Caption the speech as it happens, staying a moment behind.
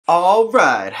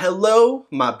Alright, hello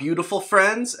my beautiful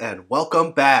friends and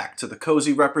welcome back to the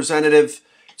Cozy Representative.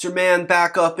 It's your man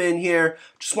back up in here.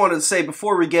 Just wanted to say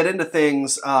before we get into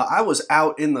things, I was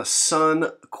out in the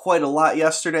sun quite a lot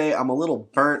yesterday. I'm a little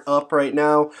burnt up right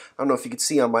now. I don't know if you can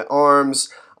see on my arms.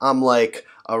 I'm like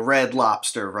a red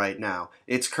lobster right now.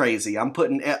 It's crazy. I'm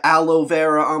putting aloe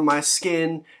vera on my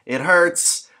skin. It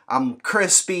hurts. I'm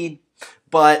crispy.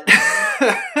 But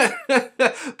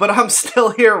I'm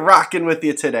still here rocking with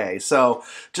you today. So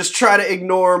just try to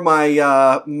ignore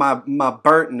my my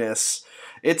burntness.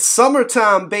 It's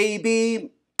summertime,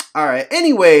 baby. All right.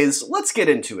 Anyways, let's get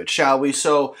into it, shall we?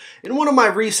 So in one of my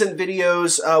recent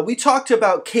videos, we talked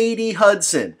about Katy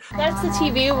Hudson. That's the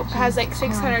TV. It has like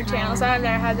 600 channels. I've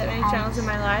never had that many channels in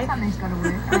my life. And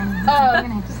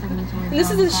this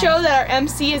is a show that our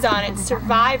MC is on. It's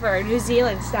Survivor, New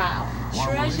Zealand style.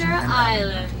 Treasure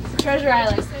Island. Treasure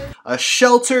Island. A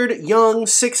sheltered, young,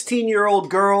 16-year-old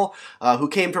girl who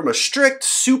came from a strict,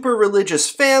 super religious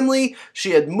family.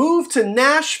 She had moved to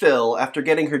Nashville after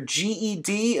getting her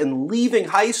GED and leaving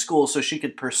high school so she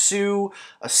could pursue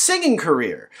a singing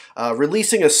career,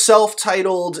 releasing a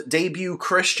self-titled debut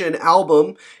Christian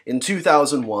album in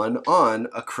 2001 on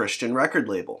a Christian record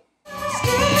label.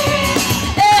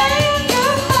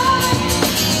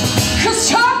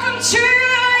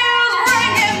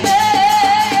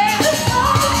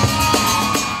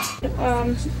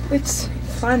 It's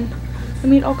fun. I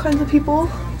meet all kinds of people.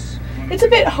 It's a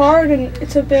bit hard and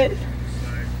it's a bit...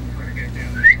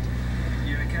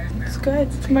 It's good.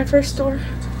 It's my first tour.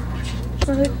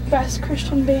 One of the best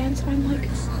Christian bands. I'm like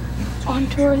on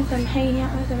tour with them, hanging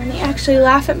out with them, and they actually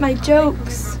laugh at my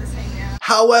jokes.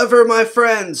 However, my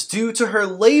friends, due to her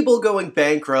label going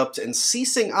bankrupt and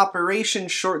ceasing operation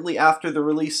shortly after the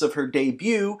release of her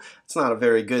debut, it's not a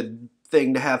very good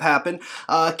thing to have happen.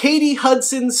 Katy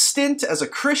Hudson's stint as a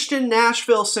Christian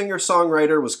Nashville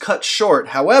singer-songwriter was cut short.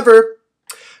 However,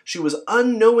 she was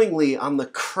unknowingly on the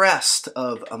crest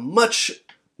of a much,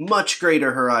 much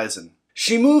greater horizon.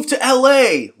 She moved to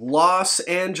LA, Los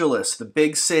Angeles, the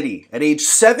big city, at age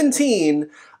 17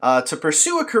 to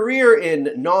pursue a career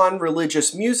in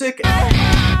non-religious music. I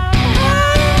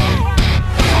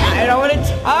don't want to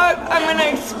talk. I'm going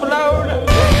to explode.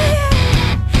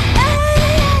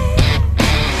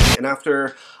 And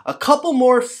after a couple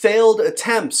more failed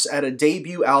attempts at a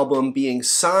debut album being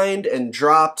signed and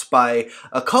dropped by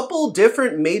a couple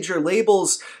different major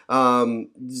labels,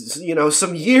 you know,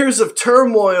 some years of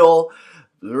turmoil,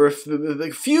 there were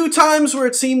a few times where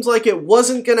it seems like it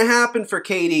wasn't going to happen for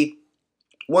Katy.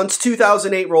 Once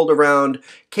 2008 rolled around,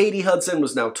 Katy Hudson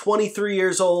was now 23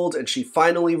 years old, and she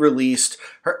finally released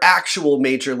her actual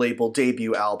major label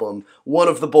debut album, One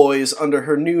of the Boys, under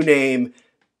her new name,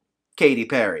 Katy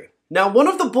Perry. Now, One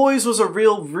of the Boys was a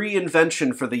real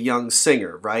reinvention for the young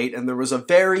singer, right? And there was a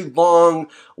very long,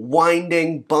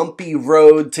 winding, bumpy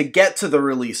road to get to the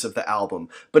release of the album.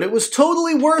 But it was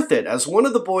totally worth it, as One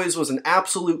of the Boys was an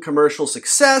absolute commercial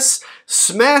success,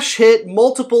 smash hit,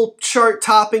 multiple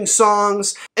chart-topping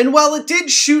songs, and while it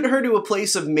did shoot her to a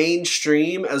place of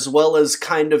mainstream as well as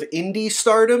kind of indie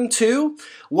stardom too,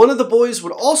 One of the Boys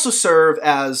would also serve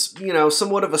as, you know,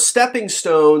 somewhat of a stepping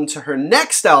stone to her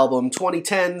next album,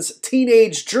 2010's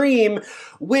Teenage Dream,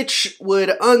 which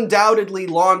would undoubtedly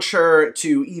launch her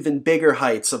to even bigger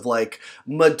heights of like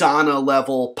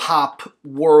Madonna-level pop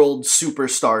world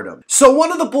superstardom. So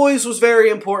One of the Boys was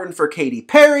very important for Katy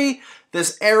Perry.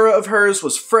 This era of hers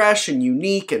was fresh and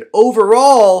unique, and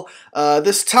overall,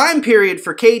 this time period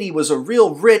for Katy was a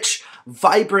real rich,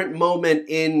 vibrant moment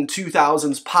in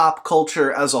 2000s pop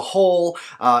culture as a whole,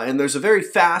 and there's a very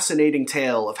fascinating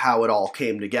tale of how it all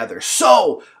came together.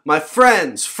 So, my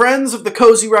friends of the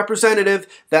Cozy Representative,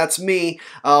 that's me,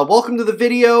 welcome to the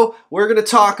video. We're going to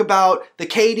talk about the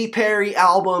Katy Perry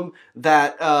album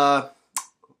that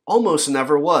almost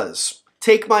never was.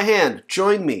 Take my hand,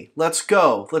 join me, let's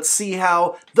go. Let's see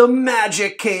how the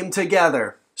magic came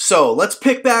together. So let's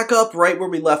pick back up right where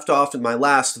we left off in my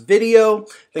last video. I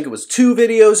think it was 2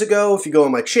 videos ago if you go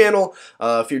on my channel.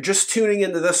 If you're just tuning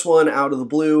into this one out of the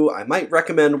blue, I might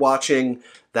recommend watching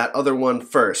that other one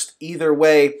first. Either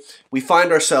way, we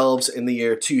find ourselves in the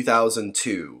year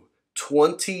 2002.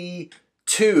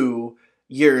 22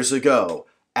 years ago.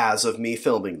 As of me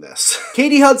filming this.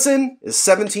 Katy Hudson is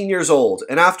 17 years old,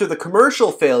 and after the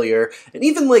commercial failure, and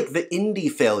even like the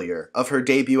indie failure of her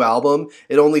debut album,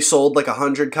 it only sold like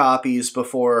 100 copies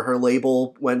before her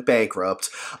label went bankrupt,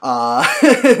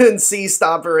 and ceased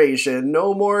operation.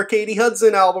 No more Katy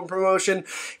Hudson album promotion.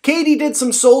 Katy did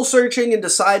some soul searching and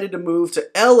decided to move to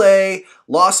LA,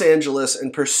 Los Angeles,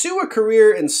 and pursue a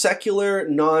career in secular,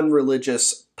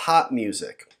 non-religious pop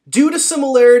music. Due to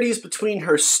similarities between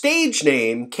her stage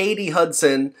name, Katy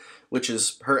Hudson, which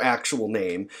is her actual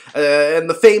name, and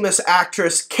the famous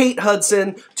actress Kate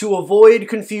Hudson, to avoid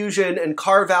confusion and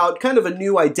carve out kind of a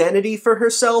new identity for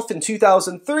herself in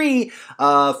 2003.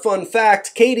 Fun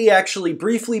fact, Katy actually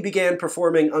briefly began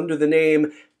performing under the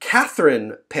name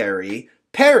Catherine Perry,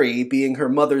 Perry being her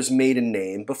mother's maiden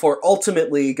name, before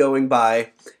ultimately going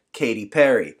by Katy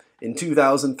Perry. In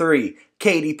 2003,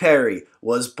 Katy Perry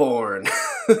was born,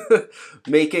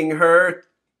 making her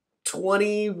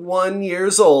 21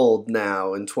 years old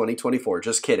now in 2024.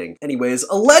 Just kidding. Anyways,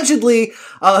 allegedly,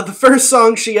 the first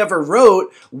song she ever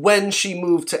wrote when she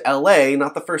moved to LA,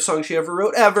 not the first song she ever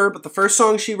wrote ever, but the first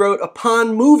song she wrote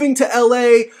upon moving to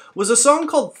LA was a song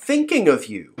called Thinking of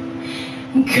You.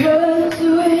 'Cause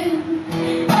when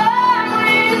I'm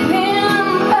with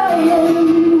him, I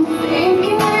am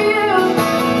thinking of you,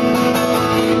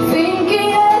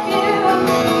 thinking of you,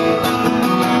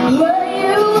 what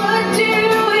you were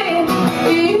doing,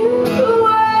 you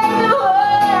were the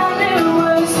one who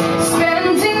was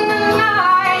spending the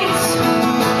night.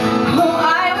 Oh,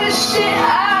 I wish that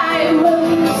I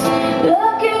was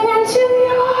looking into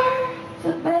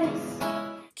your face.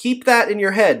 Keep that in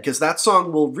your head, because that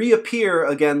song will reappear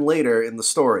again later in the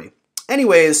story.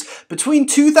 Anyways, between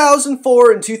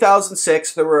 2004 and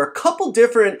 2006, there were a couple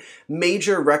different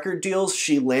major record deals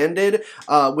she landed,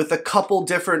 with a couple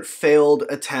different failed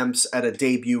attempts at a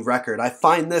debut record. I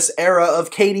find this era of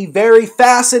Katy very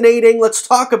fascinating. Let's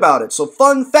talk about it. So,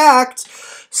 fun fact,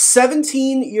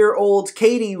 17-year-old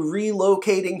Katy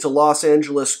relocating to Los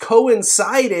Angeles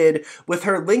coincided with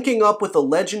her linking up with a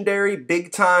legendary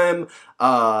big-time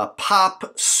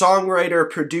pop songwriter,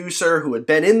 producer who had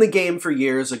been in the game for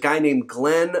years, a guy named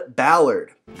Glenn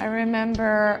Ballard. I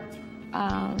remember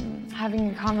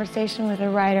having a conversation with a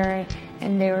writer,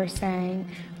 and they were saying,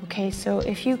 okay, so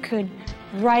if you could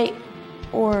write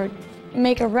or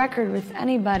make a record with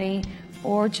anybody,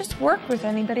 or just work with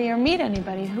anybody or meet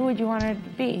anybody, who would you want it to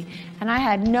be? And I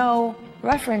had no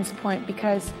reference point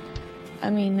because,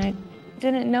 I mean, I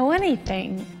didn't know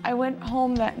anything. I went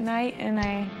home that night and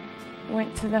I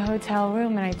went to the hotel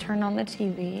room and I turned on the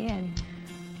TV and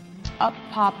up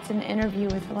popped an interview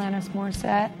with Alanis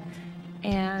Morissette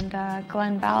and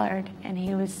Glenn Ballard, and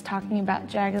he was talking about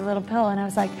Jagged Little Pill, and I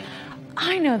was like,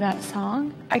 I know that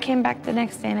song. I came back the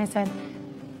next day and I said,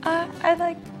 I'd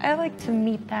like to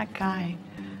meet that guy.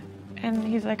 And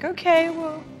he's like, okay,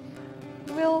 well,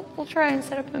 we'll try and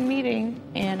set up a meeting.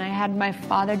 And I had my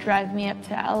father drive me up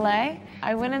to LA.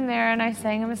 I went in there and I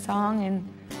sang him a song and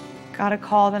got a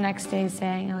call the next day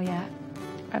saying, oh yeah,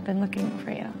 I've been looking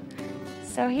for you.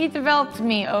 So he developed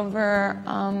me over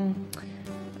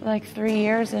like 3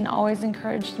 years and always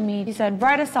encouraged me. He said,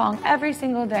 write a song every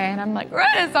single day. And I'm like,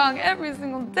 write a song every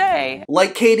single day.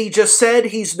 Like Katy just said,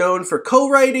 he's known for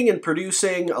co-writing and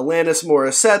producing Alanis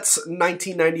Morissette's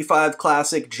 1995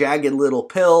 classic Jagged Little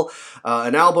Pill,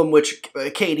 an album which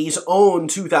Katy's own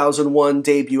 2001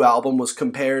 debut album was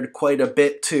compared quite a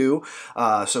bit to.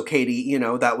 So Katy, you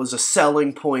know, that was a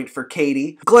selling point for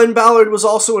Katy. Glenn Ballard was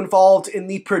also involved in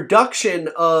the production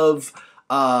of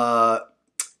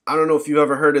I don't know if you've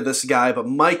ever heard of this guy, but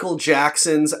Michael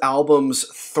Jackson's albums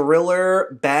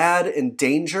Thriller, Bad, and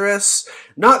Dangerous.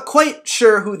 Not quite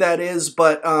sure who that is,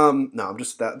 but no, I'm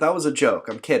just that was a joke.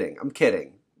 I'm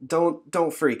kidding.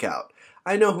 Don't freak out.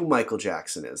 I know who Michael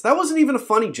Jackson is. That wasn't even a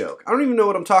funny joke. I don't even know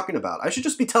what I'm talking about. I should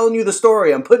just be telling you the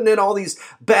story. I'm putting in all these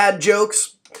bad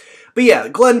jokes. But yeah,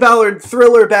 Glenn Ballard,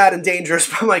 Thriller, Bad, and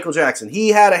Dangerous by Michael Jackson. He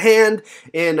had a hand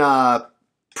in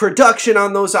production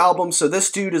on those albums, so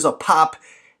this dude is a pop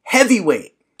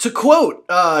heavyweight. To quote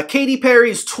Katy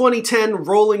Perry's 2010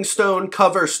 Rolling Stone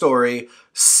cover story,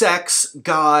 Sex,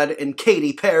 God, and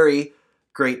Katy Perry,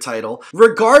 great title,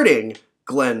 regarding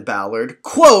Glenn Ballard,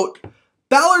 quote,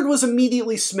 Ballard was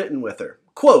immediately smitten with her.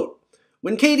 Quote,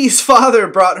 when Katy's father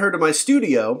brought her to my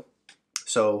studio,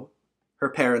 so her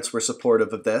parents were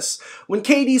supportive of this. When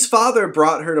Katy's father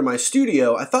brought her to my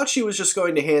studio, I thought she was just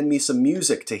going to hand me some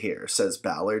music to hear, says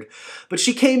Ballard. But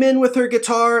she came in with her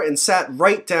guitar and sat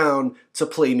right down to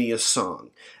play me a song.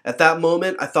 At that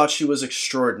moment, I thought she was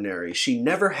extraordinary. She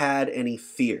never had any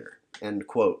fear. End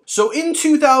quote. So in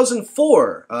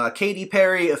 2004, Katy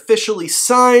Perry officially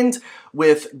signed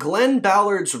with Glenn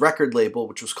Ballard's record label,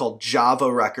 which was called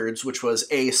Java Records, which was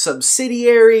a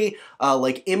subsidiary,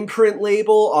 like imprint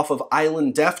label off of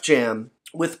Island Def Jam,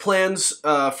 with plans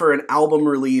for an album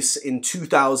release in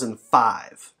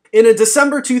 2005. In a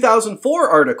December 2004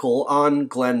 article on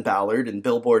Glenn Ballard in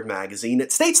Billboard magazine,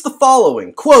 it states the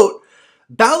following, quote,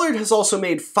 Ballard has also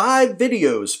made 5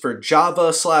 videos for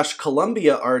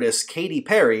Java/Columbia artist Katy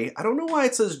Perry. I don't know why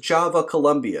it says Java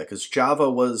Columbia, because Java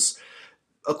was,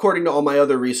 according to all my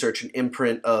other research, an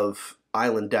imprint of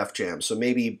Island Def Jam. So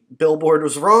maybe Billboard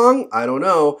was wrong. I don't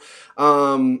know.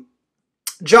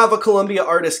 Java Columbia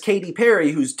artist Katy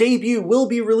Perry, whose debut will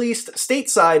be released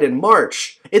stateside in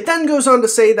March. It then goes on to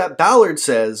say that Ballard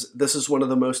says this is one of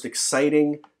the most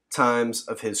exciting times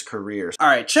of his career. All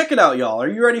right, check it out, y'all. Are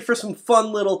you ready for some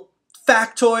fun little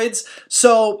factoids?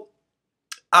 So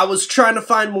I was trying to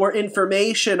find more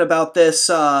information about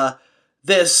this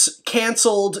this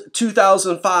canceled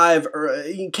 2005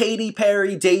 Katy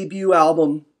Perry debut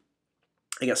album.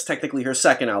 I guess technically her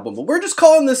second album, but we're just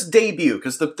calling this debut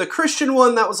because the Christian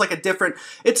one, that was like a different,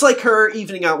 it's like her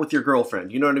evening out with your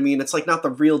girlfriend, you know what I mean? It's like not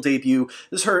the real debut.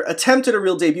 This is her attempt at a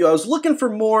real debut. I was looking for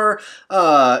more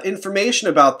information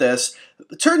about this.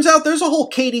 It turns out there's a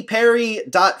whole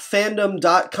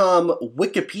katyperry.fandom.com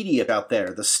Wikipedia out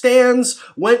there. The stans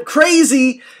went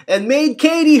crazy and made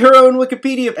Katy her own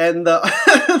Wikipedia, and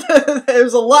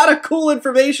there's a lot of cool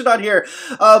information on here.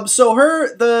 So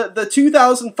the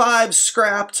 2005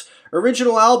 scrapped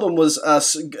original album was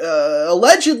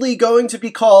allegedly going to be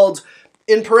called,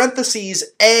 in parentheses,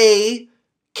 A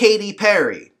Katy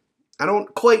Perry. I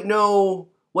don't quite know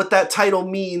what that title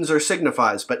means or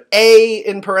signifies, but A,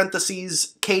 in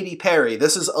parentheses, Katy Perry.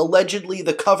 This is allegedly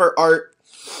the cover art.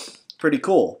 Pretty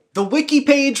cool. The wiki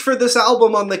page for this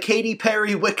album on the Katy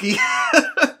Perry wiki.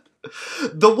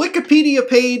 The Wikipedia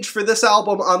page for this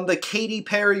album on the Katy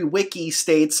Perry wiki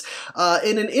states,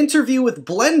 in an interview with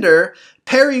Blender,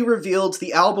 Perry revealed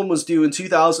the album was due in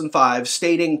 2005,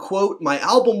 stating, quote, "My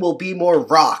album will be more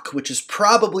rock, which is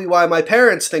probably why my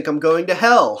parents think I'm going to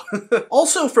hell."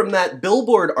 Also from that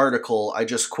Billboard article I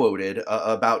just quoted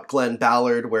about Glenn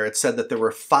Ballard, where it said that there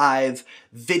were 5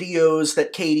 videos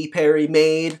that Katy Perry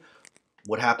made.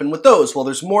 What happened with those? Well,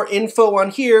 there's more info on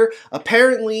here.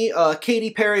 Apparently, Katy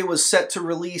Perry was set to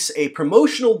release a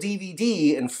promotional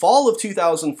DVD in fall of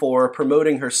 2004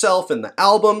 promoting herself and the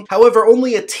album. However,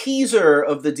 only a teaser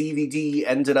of the DVD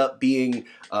ended up being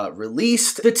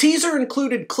released. The teaser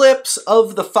included clips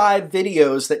of the 5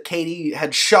 videos that Katy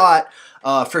had shot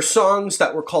for songs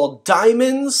that were called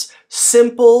Diamonds,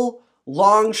 Simple,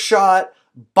 Long Shot,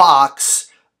 Box,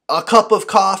 A Cup of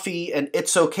Coffee, and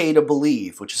It's Okay to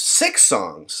Believe, which is 6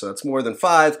 songs, so that's more than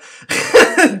 5.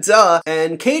 Duh.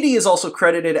 And Katy is also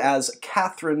credited as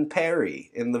Catherine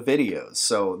Perry in the videos,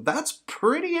 so that's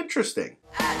pretty interesting.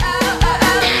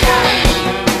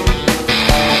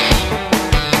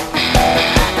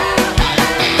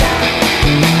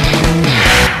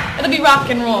 It'll be rock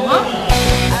and roll, huh?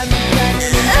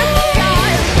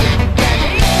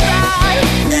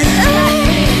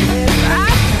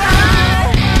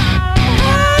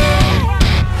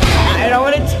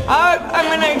 I'm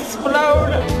gonna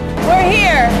explode. We're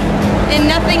here in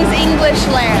Nothing's English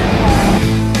land.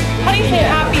 How do you say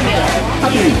happy meal?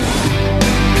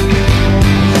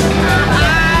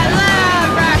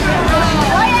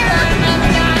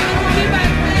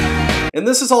 And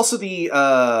this is also the,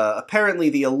 apparently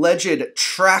the alleged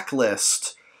track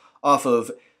list off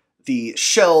of the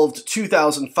shelved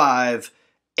 2005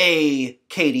 A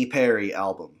Katy Perry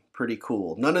album. Pretty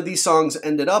cool. None of these songs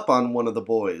ended up on One of the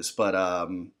Boys, but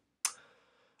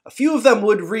a few of them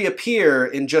would reappear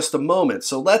in just a moment.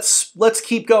 So let's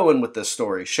keep going with this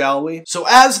story, shall we? So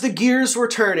as the gears were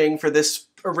turning for this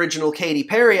original Katy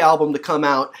Perry album to come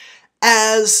out,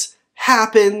 as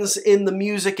happens in the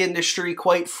music industry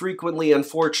quite frequently,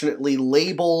 unfortunately,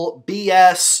 label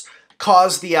BS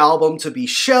caused the album to be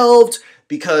shelved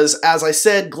because, as I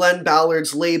said, Glenn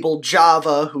Ballard's label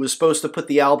Java, who was supposed to put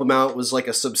the album out, was like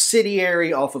a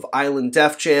subsidiary off of Island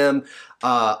Def Jam.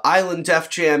 Island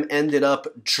Def Jam ended up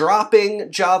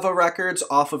dropping Java Records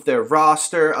off of their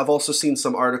roster. I've also seen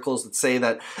some articles that say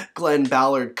that Glenn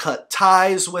Ballard cut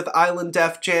ties with Island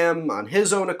Def Jam on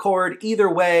his own accord. Either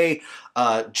way,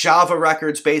 Java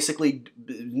Records basically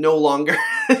no longer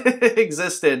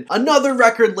existed. Another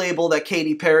record label that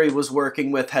Katy Perry was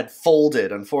working with had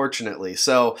folded, unfortunately.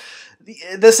 So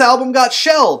this album got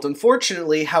shelved,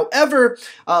 unfortunately. However,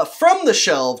 from the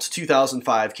shelved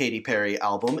 2005 Katy Perry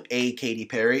album, A Katy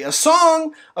Perry, a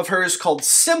song of hers called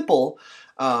Simple,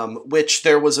 which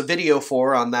there was a video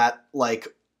for on that, like,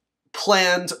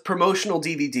 planned promotional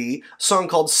DVD. A song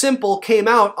called Simple came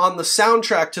out on the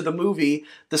soundtrack to the movie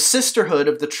The Sisterhood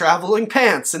of the Traveling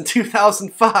Pants in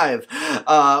 2005,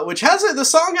 which the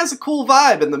song has a cool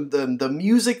vibe, and the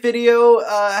music video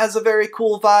has a very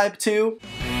cool vibe too.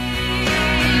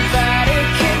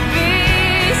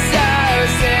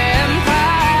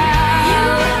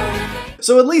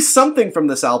 So at least something from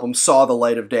this album saw the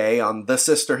light of day on the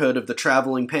Sisterhood of the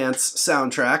Traveling Pants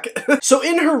soundtrack. So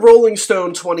in her Rolling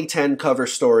Stone 2010 cover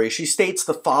story, she states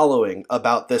the following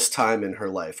about this time in her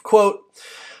life. Quote,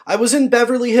 "I was in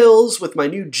Beverly Hills with my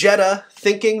new Jetta,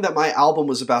 thinking that my album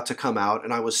was about to come out,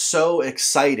 and I was so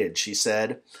excited," she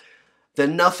said.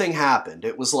 "Then nothing happened.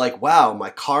 It was like, wow, my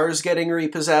car's getting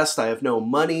repossessed, I have no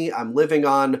money, I'm living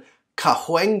on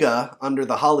Cahuenga under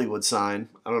the Hollywood sign."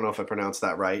 I don't know if I pronounced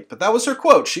that right, but that was her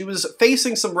quote. She was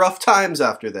facing some rough times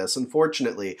after this,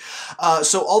 unfortunately.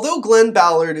 So although Glenn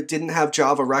Ballard didn't have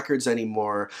Java Records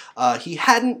anymore, he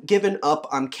hadn't given up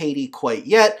on Katy quite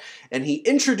yet, and he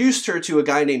introduced her to a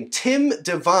guy named Tim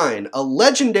Devine, a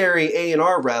legendary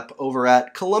A&R rep over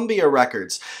at Columbia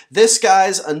Records. This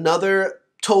guy's another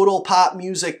total pop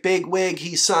music bigwig.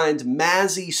 He signed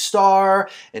Mazzy Star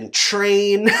and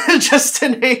Train, just to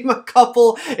name a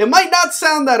couple. It might not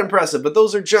sound that impressive, but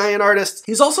those are giant artists.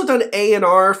 He's also done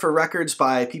A&R for records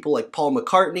by people like Paul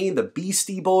McCartney, the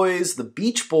Beastie Boys, the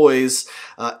Beach Boys,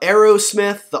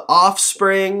 Aerosmith, The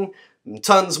Offspring, and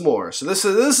tons more. So this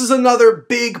is another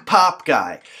big pop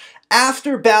guy.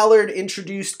 After Ballard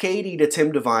introduced Katy to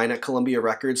Tim Devine at Columbia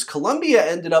Records, Columbia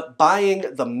ended up buying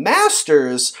the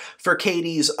masters for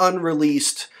Katy's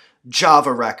unreleased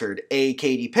Java record, A.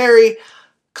 Katy Perry.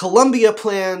 Columbia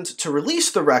planned to release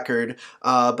the record,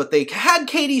 but they had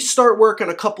Katy start work on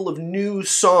a couple of new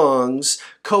songs,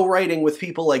 co-writing with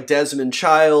people like Desmond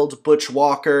Child, Butch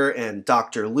Walker, and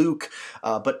Dr. Luke.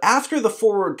 But after the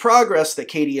forward progress that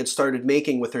Katy had started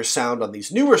making with her sound on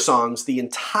these newer songs, the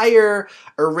entire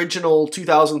original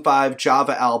 2005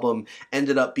 Java album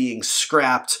ended up being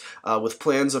scrapped, with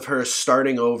plans of her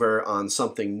starting over on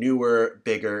something newer,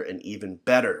 bigger, and even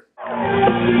better.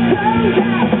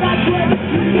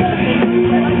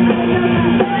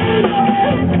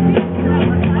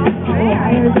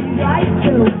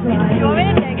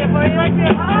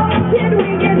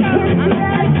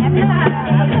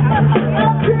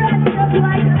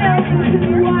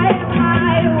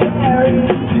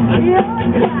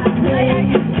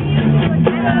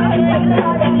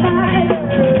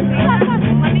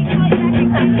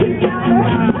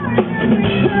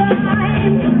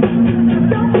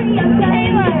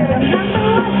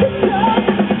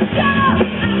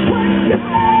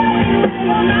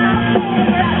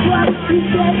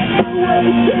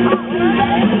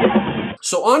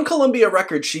 So on Columbia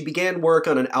Records, she began work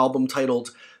on an album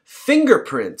titled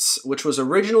Fingerprints, which was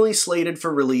originally slated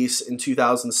for release in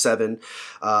 2007.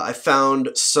 I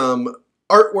found some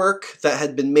artwork that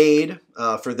had been made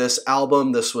for this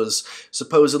album. This was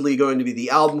supposedly going to be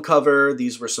the album cover.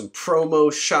 These were some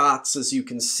promo shots, as you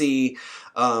can see.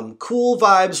 Cool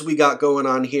vibes we got going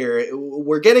on here.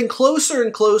 We're getting closer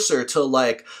and closer to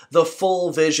like the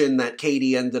full vision that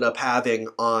Katy ended up having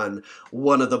on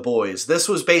One of the Boys. This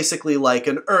was basically like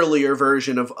an earlier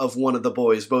version of One of the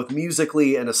Boys, both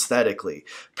musically and aesthetically.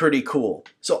 Pretty cool.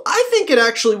 So I think it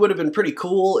actually would have been pretty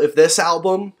cool if this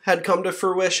album had come to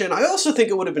fruition. I also think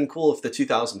it would have been cool if the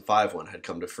 2005 one had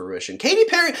come to fruition. Katy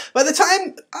Perry, by the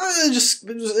time, just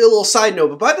a little side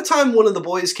note, but by the time One of the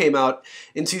Boys came out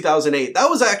in 2008, that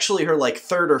was actually her like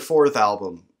third or fourth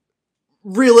album,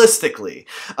 realistically.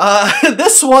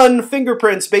 This one,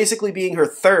 Fingerprints, basically being her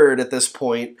third at this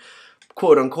point,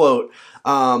 quote unquote.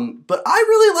 But I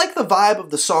really like the vibe of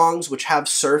the songs which have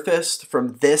surfaced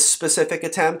from this specific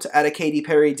attempt at a Katy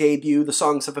Perry debut. The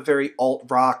songs have a very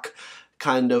alt-rock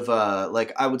kind of,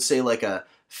 like I would say like a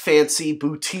fancy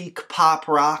boutique pop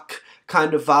rock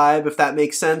kind of vibe, if that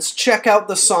makes sense. Check out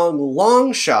the song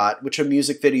Long Shot, which a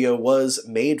music video was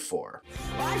made for.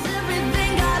 Why's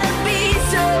everything gotta be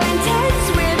so intense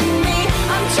with me?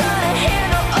 I'm trying to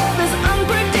handle all this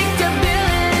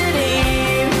unpredictability.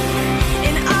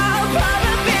 In all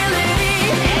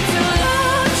probability, it's a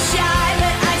long shot,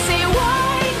 but I say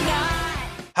why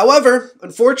not? However,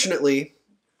 unfortunately,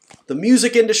 the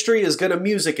music industry is gonna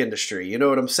music industry, you know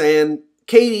what I'm saying?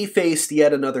 Katy faced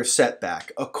yet another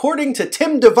setback. According to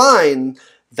Tim Devine,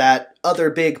 that other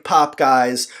big pop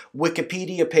guy's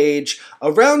Wikipedia page,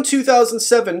 around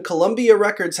 2007, Columbia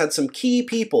Records had some key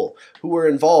people who were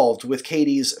involved with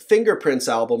Katy's Fingerprints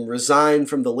album resign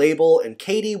from the label, and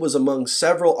Katy was among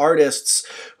several artists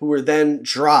who were then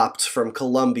dropped from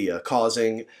Columbia,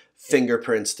 causing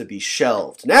Fingerprints to be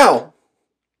shelved. Now,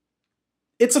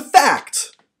 it's a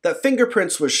fact that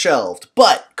Fingerprints was shelved,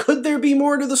 but could there be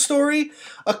more to the story?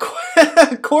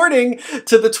 According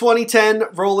to the 2010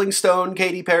 Rolling Stone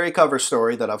Katy Perry cover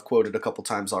story that I've quoted a couple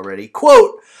times already,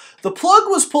 quote, "The plug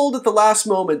was pulled at the last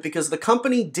moment because the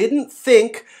company didn't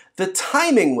think the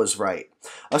timing was right.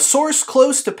 A source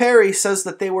close to Perry says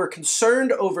that they were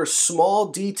concerned over small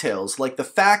details, like the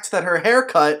fact that her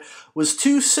haircut was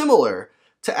too similar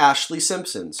to Ashlee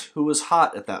Simpson's, who was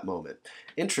hot at that moment.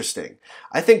 Interesting.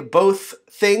 I think both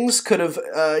things could have,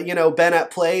 been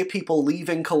at play. People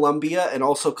leaving Columbia and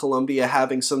also Columbia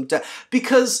having some...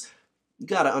 because, you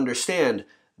gotta understand,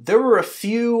 there were a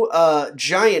few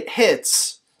giant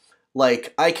hits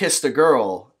like I Kissed a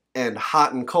Girl and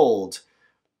Hot and Cold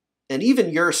and even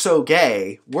You're So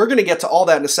Gay. We're going to get to all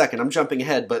that in a second. I'm jumping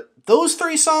ahead, but those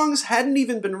three songs hadn't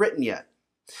even been written yet.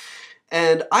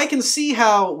 And I can see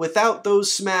how without those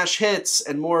smash hits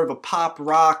and more of a pop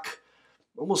rock,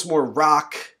 almost more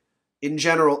rock in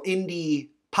general, indie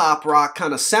pop rock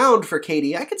kind of sound for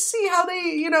Katy, I could see how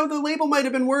they, the label might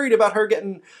have been worried about her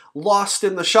getting lost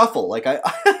in the shuffle. Like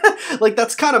like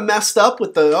that's kind of messed up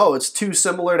with the, it's too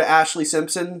similar to Ashlee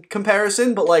Simpson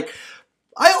comparison, but like,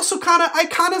 I also kind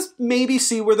of maybe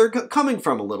see where they're coming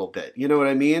from a little bit. You know what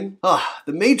I mean?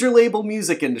 The major label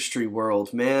music industry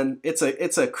world, man. It's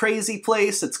a crazy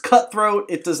place. It's cutthroat.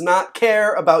 It does not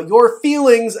care about your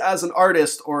feelings as an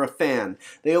artist or a fan.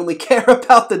 They only care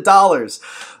about the dollars.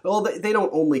 Well, they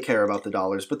don't only care about the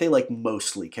dollars, but they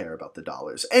mostly care about the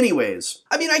dollars. Anyways,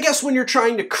 I mean, I guess when you're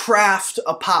trying to craft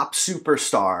a pop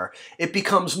superstar, it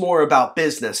becomes more about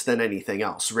business than anything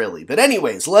else, really. But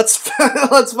anyways, let's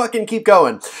fucking keep going.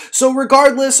 So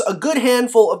regardless, a good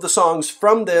handful of the songs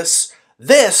from this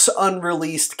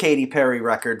unreleased Katy Perry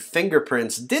record,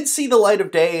 Fingerprints, did see the light of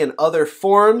day in other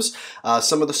forms.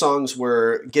 Some of the songs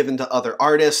were given to other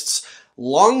artists.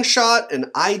 Long Shot and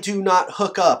I Do Not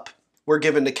Hook Up were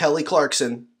given to Kelly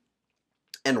Clarkson,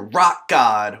 and Rock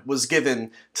God was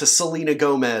given to Selena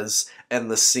Gomez and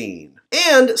The Scene.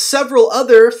 And several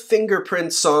other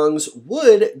Fingerprint songs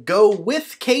would go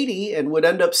with Katy and would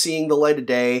end up seeing the light of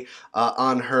day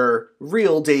on her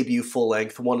real debut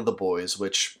full-length, One of the Boys,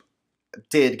 which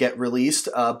did get released,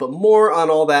 but more on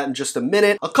all that in just a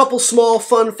minute. A couple small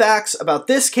fun facts about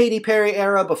this Katy Perry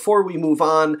era before we move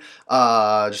on.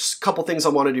 Just a couple things I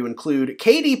wanted to include.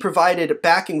 Katy provided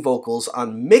backing vocals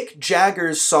on Mick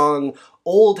Jagger's song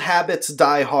Old Habits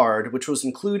Die Hard, which was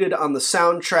included on the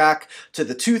soundtrack to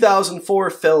the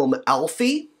 2004 film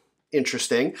Alfie.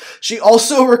 Interesting. She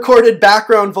also recorded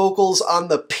background vocals on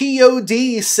the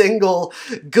POD single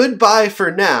Goodbye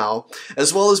for Now,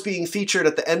 as well as being featured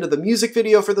at the end of the music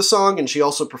video for the song, and she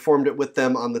also performed it with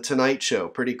them on The Tonight Show.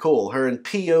 Pretty cool. Her and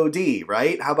POD,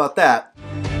 right? How about that?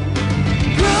 Goodbye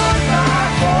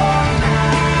for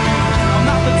now. I'm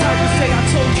not the type to say I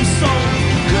told you so.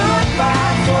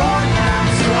 Goodbye for now.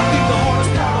 So I think the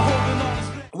hardest part of holding on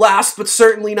is... Last but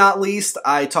certainly not least,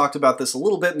 I talked about this a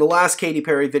little bit in the last Katy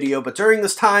Perry video, but during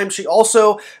this time, she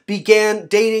also began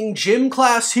dating Gym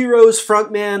Class Heroes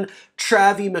frontman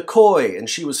Travie McCoy, and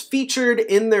she was featured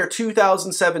in their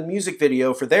 2007 music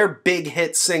video for their big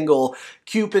hit single,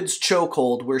 Cupid's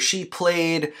Chokehold, where she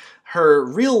played her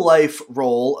real-life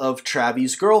role of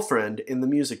Travie's girlfriend in the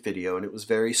music video, and it was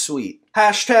very sweet.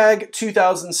 Hashtag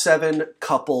 2007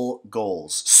 couple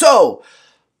goals. So,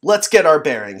 let's get our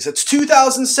bearings. It's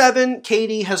 2007.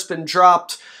 Katy has been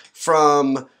dropped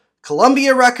from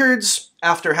Columbia Records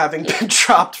after having been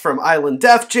dropped from Island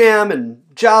Def Jam and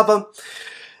Java.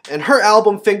 And her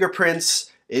album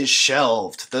Fingerprints is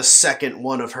shelved. The second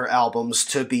one of her albums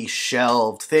to be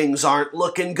shelved. Things aren't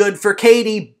looking good for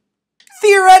Katy,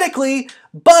 theoretically,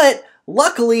 but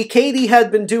luckily Katy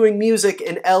had been doing music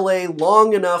in LA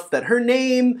long enough that her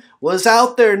name was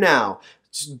out there now.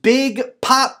 Big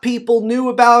pop people knew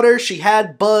about her. She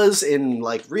had buzz in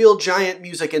real giant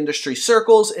music industry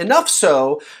circles, enough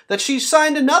so that she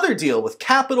signed another deal with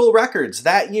Capitol Records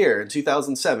that year in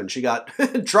 2007. She got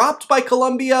dropped by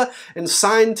Columbia and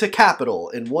signed to Capitol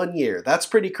in 1 year. That's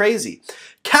pretty crazy.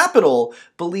 Capitol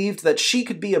believed that she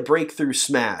could be a breakthrough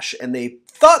smash, and they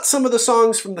thought some of the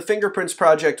songs from the Fingerprints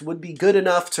project would be good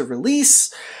enough to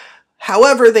release.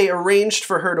 However, they arranged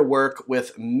for her to work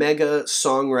with mega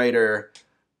songwriter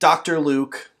Dr.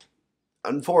 Luke,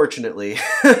 unfortunately,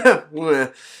 to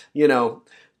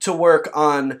work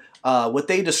on what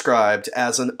they described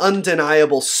as an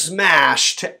undeniable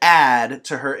smash to add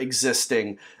to her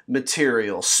existing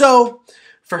material. So,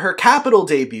 for her Capitol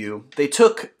debut, they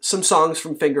took some songs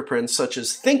from Fingerprints, such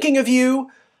as Thinking of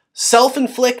You,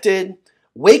 Self-Inflicted,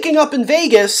 Waking Up in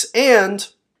Vegas, and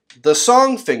the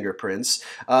song Fingerprints.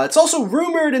 It's also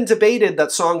rumored and debated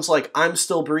that songs like I'm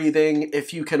Still Breathing,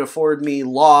 If You Can Afford Me,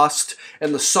 Lost,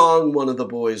 and the song One of the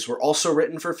Boys were also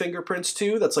written for Fingerprints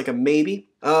too. That's like a maybe.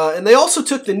 And they also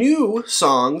took the new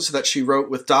songs that she wrote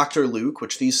with Dr. Luke,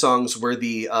 which these songs were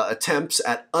the attempts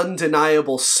at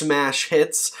undeniable smash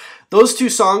hits Those two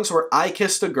songs were I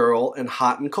Kissed a Girl and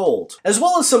Hot and Cold, as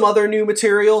well as some other new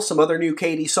material, some other new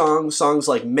Katy songs, songs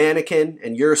like Mannequin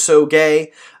and You're So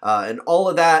Gay, and all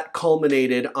of that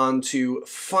culminated onto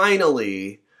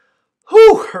finally,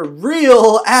 her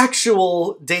real,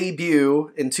 actual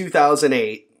debut in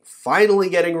 2008, finally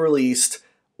getting released,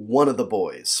 One of the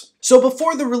Boys. So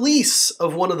before the release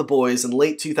of One of the Boys in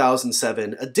late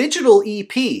 2007, a digital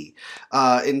EP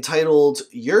entitled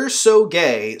You're So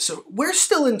Gay, so we're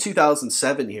still in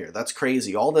 2007 here, that's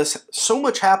crazy, all this, so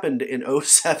much happened in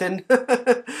 07.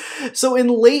 So in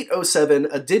late 07,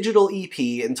 a digital EP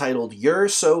entitled You're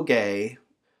So Gay,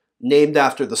 named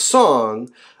after the song,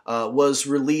 was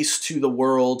released to the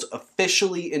world,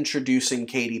 officially introducing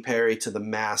Katy Perry to the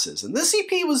masses. And this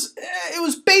EP was, it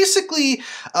was basically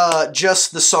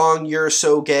just the song You're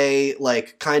So Gay,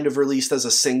 like kind of released as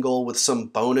a single with some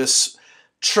bonus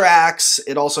tracks.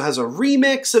 It also has a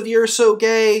remix of You're So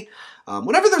Gay.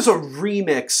 Whenever there's a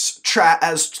remix track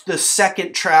as the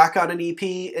second track on an EP,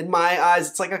 in my eyes,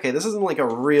 it's like, okay, this isn't like a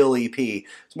real EP.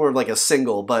 It's more of like a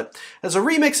single, but as a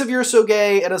remix of You're So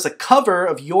Gay and as a cover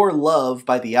of Your Love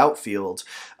by The Outfield,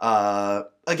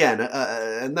 again,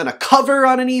 and then a cover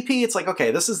on an EP, it's like,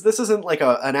 okay, this isn't like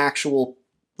an actual,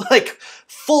 like,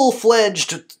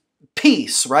 full-fledged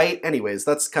piece, right? Anyways,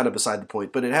 that's kind of beside the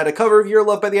point, but it had a cover of Your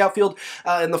Love by The Outfield,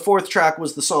 and the fourth track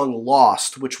was the song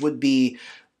Lost, which would be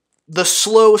the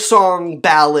slow song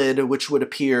ballad which would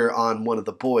appear on One of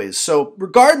the Boys. So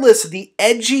regardless, the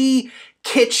edgy,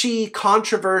 kitschy,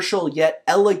 controversial, yet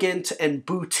elegant and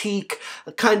boutique,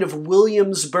 kind of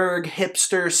Williamsburg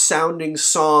hipster-sounding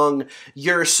song,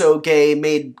 You're So Gay,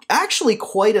 made actually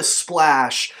quite a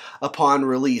splash upon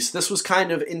release. This was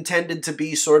kind of intended to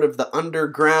be sort of the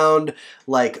underground,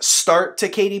 like, start to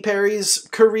Katy Perry's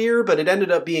career, but it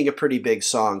ended up being a pretty big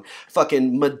song.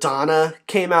 Fucking Madonna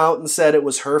came out and said it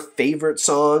was her favorite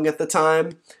song at the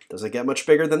time. Doesn't get much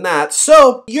bigger than that.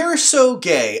 So, You're So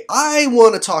Gay. I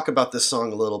want to talk about this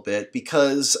song a little bit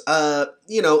because,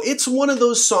 you know, it's one of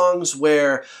those songs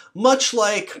where, much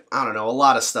like, I don't know, a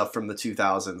lot of stuff from the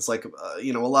 2000s, like,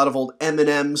 you know, a lot of old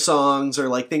Eminem songs or,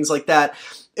 like, things like that,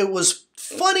 it was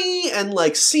funny and,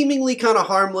 like, seemingly kind of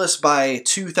harmless by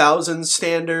 2000s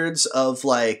standards of,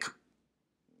 like,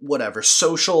 whatever,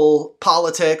 social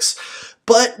politics.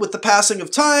 But with the passing of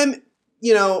time,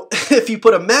 you know, if you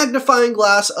put a magnifying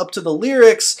glass up to the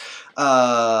lyrics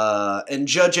and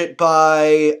judge it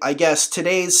by, I guess,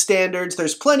 today's standards,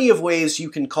 there's plenty of ways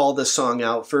you can call this song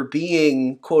out for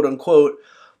being, quote-unquote,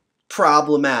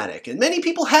 problematic. And many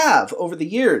people have over the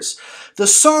years. The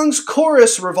song's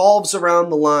chorus revolves around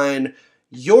the line,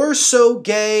 "You're so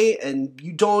gay and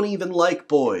you don't even like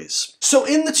boys." So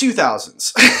in the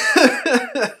 2000s,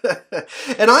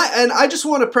 and I just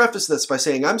want to preface this by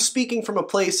saying I'm speaking from a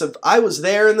place of, I was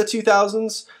there in the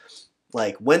 2000s,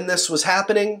 like when this was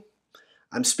happening.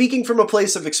 I'm speaking from a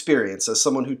place of experience as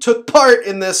someone who took part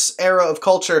in this era of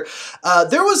culture.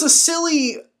 There was a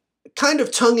silly kind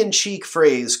of tongue-in-cheek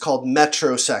phrase called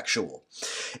metrosexual.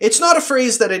 It's not a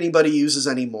phrase that anybody uses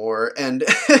anymore, and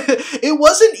it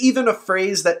wasn't even a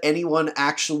phrase that anyone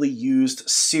actually used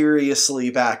seriously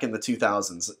back in the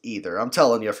 2000s either. I'm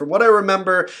telling you, from what I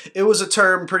remember, it was a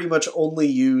term pretty much only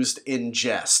used in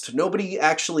jest. Nobody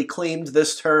actually claimed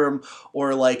this term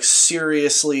or, like,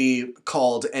 seriously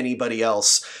called anybody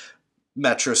else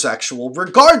metrosexual.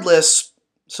 Regardless,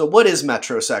 so what is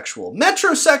metrosexual?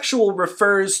 Metrosexual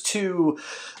refers to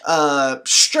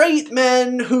straight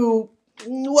men who,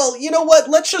 well, you know what?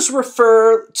 Let's just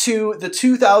refer to the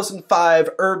 2005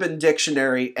 Urban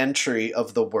Dictionary entry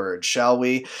of the word, shall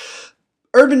we?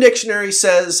 Urban Dictionary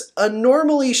says, a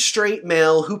normally straight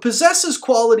male who possesses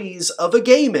qualities of a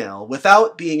gay male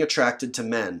without being attracted to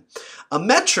men. A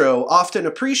metro often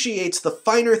appreciates the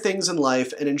finer things in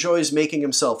life and enjoys making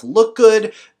himself look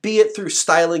good, be it through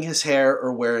styling his hair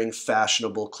or wearing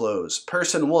fashionable clothes.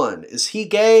 Person 1, is he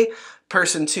gay?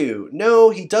 Person 2, no,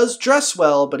 he does dress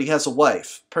well, but he has a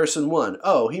wife. Person 1,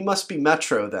 oh, he must be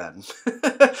metro then.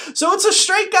 So it's a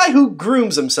straight guy who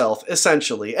grooms himself,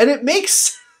 essentially, and it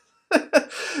makes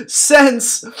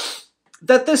sense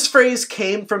that this phrase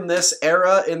came from this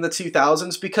era in the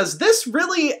 2000s because this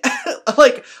really,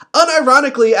 like,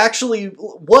 unironically actually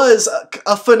was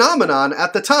a phenomenon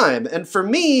at the time. And for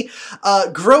me,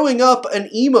 growing up an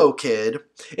emo kid,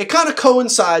 it kind of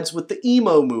coincides with the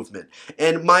emo movement.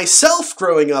 And myself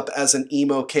growing up as an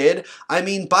emo kid, I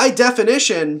mean, by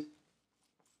definition,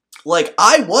 like,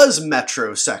 I was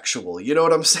metrosexual, you know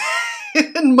what I'm saying?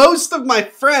 And most of my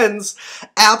friends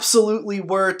absolutely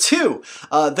were too.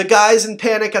 The guys in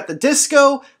Panic at the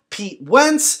Disco, Pete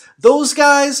Wentz, those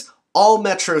guys, all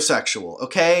metrosexual,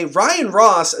 okay? Ryan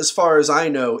Ross, as far as I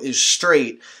know, is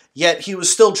straight, yet he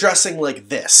was still dressing like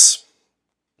this.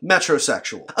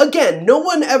 Metrosexual. Again, no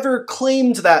one ever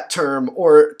claimed that term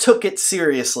or took it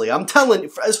seriously. I'm telling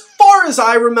you, as far as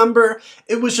I remember,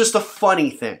 it was just a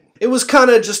funny thing. It was kind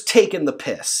of just taking the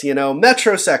piss, you know,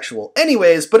 metrosexual.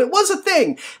 Anyways, but it was a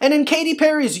thing. And in Katy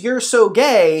Perry's You're So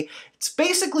Gay, it's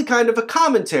basically kind of a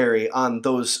commentary on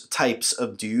those types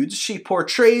of dudes. She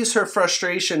portrays her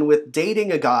frustration with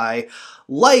dating a guy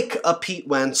like a Pete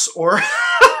Wentz or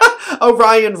a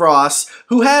Ryan Ross,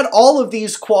 who had all of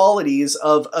these qualities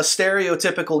of a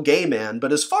stereotypical gay man,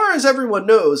 but as far as everyone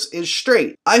knows, is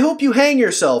straight. I hope you hang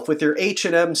yourself with your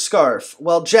H&M scarf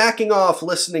while jacking off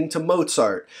listening to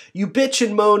Mozart. You bitch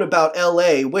and moan about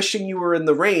LA, wishing you were in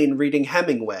the rain reading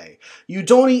Hemingway. You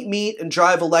don't eat meat and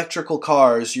drive electrical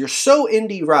cars. You're so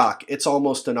indie rock, it's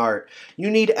almost an art. You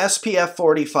need SPF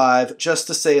 45 just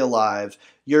to stay alive.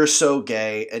 You're so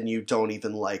gay and you don't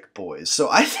even like boys. So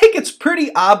I think it's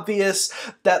pretty obvious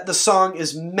that the song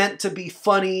is meant to be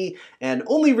funny and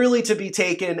only really to be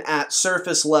taken at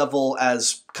surface level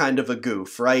as kind of a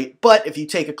goof, right? But if you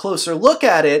take a closer look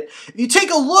at it,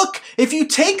 if you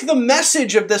take the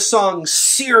message of this song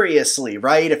seriously,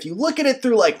 right? If you look at it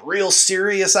through like real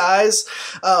serious eyes,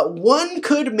 one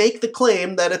could make the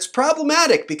claim that it's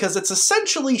problematic because it's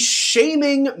essentially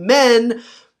shaming men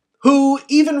who,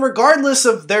 even regardless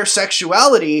of their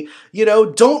sexuality, you know,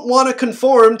 don't want to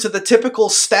conform to the typical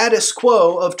status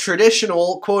quo of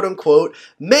traditional, quote-unquote,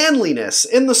 manliness.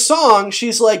 In the song,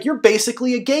 she's like, you're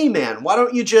basically a gay man. Why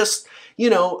don't you just,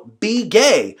 you know, be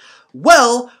gay?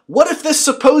 Well, what if this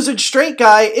supposed straight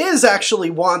guy is actually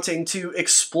wanting to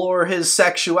explore his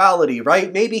sexuality,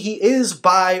 right? Maybe he is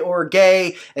bi or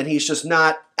gay, and he's just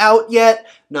not out yet,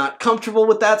 not comfortable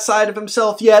with that side of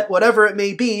himself yet, whatever it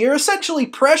may be. You're essentially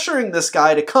pressuring this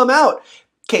guy to come out,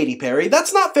 Katy Perry.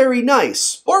 That's not very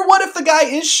nice. Or what if the guy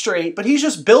is straight, but he's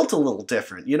just built a little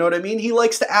different? You know what I mean? He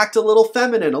likes to act a little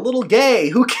feminine, a little gay.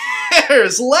 Who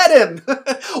cares? Let him.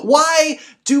 Why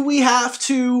do we have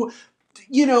to,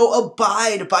 you know,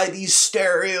 abide by these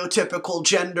stereotypical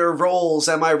gender roles,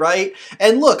 am I right?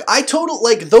 And look,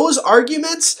 like, those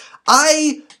arguments,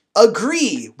 I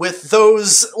agree with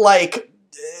those, like,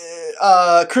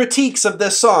 critiques of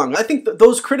this song. I think that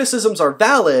those criticisms are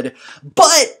valid,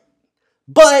 but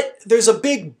there's a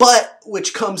big but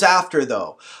which comes after,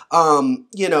 though.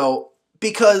 You know,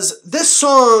 because this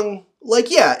song,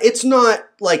 like, yeah, it's not,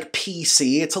 like,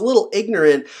 PC, it's a little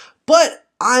ignorant, but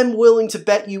I'm willing to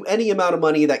bet you any amount of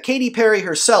money that Katy Perry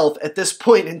herself at this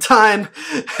point in time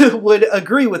would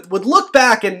look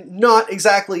back and not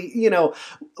exactly, you know,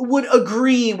 would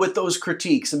agree with those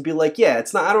critiques and be like, yeah,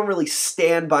 it's not, I don't really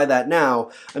stand by that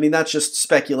now. I mean, that's just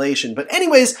speculation. But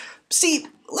anyways, see,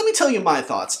 let me tell you my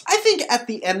thoughts. I think at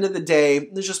the end of the day,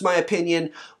 this is just my opinion,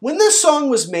 when this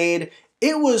song was made,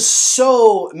 it was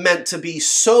so meant to be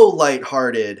so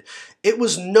lighthearted. It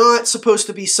was not supposed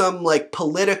to be some, like,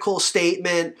 political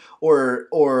statement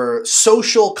or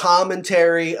social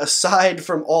commentary aside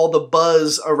from all the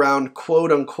buzz around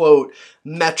quote-unquote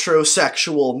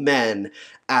metrosexual men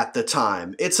at the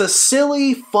time. It's a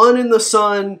silly, fun in the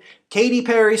sun Katy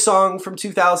Perry song from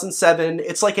 2007.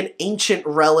 It's like an ancient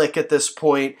relic at this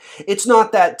point. It's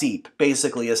not that deep,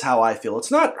 basically, is how I feel. It's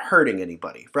not hurting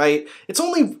anybody, right? It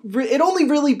only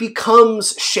really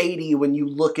becomes shady when you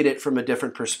look at it from a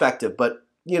different perspective. But,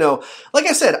 you know, like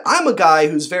I said, I'm a guy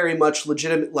who's very much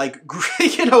legitimate, like,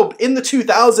 you know, in the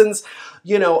 2000s,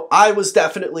 you know, I was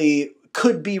definitely,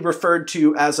 could be referred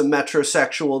to as a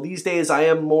metrosexual. These days, I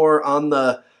am more on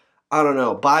the, I don't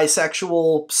know,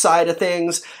 bisexual side of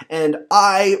things, and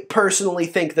I personally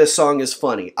think this song is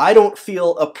funny. I don't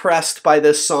feel oppressed by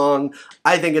this song.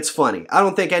 I think it's funny. I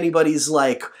don't think anybody's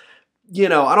like, you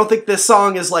know, I don't think this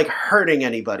song is like hurting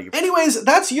anybody. Anyways,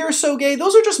 that's You're So Gay.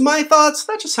 Those are just my thoughts.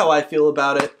 That's just how I feel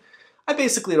about it. I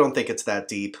basically don't think it's that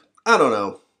deep. I don't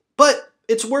know. But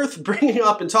it's worth bringing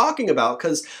up and talking about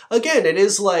because, again, it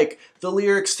is like the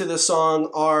lyrics to the song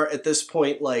are at this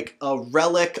point like a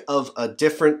relic of a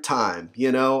different time, you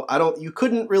know? You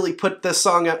couldn't really put this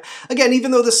song out. Again,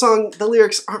 even though the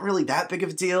lyrics aren't really that big of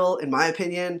a deal, in my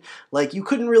opinion, like, you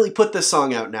couldn't really put this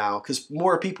song out now because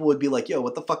more people would be like, yo,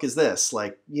 what the fuck is this?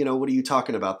 Like, you know, what are you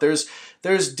talking about? There's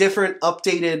different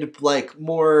updated, like,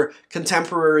 more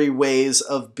contemporary ways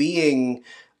of being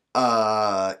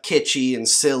kitschy and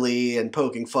silly and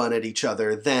poking fun at each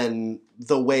other than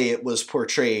the way it was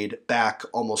portrayed back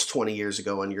almost 20 years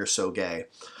ago on You're So Gay.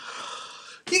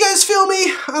 You guys feel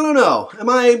me? I don't know.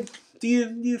 Do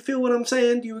you feel what I'm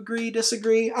saying? Do you agree,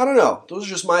 disagree? I don't know. Those are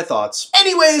just my thoughts.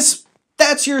 Anyways,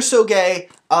 that's You're So Gay.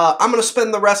 I'm going to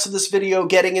spend the rest of this video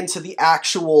getting into the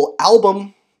actual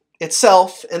album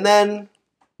itself, and then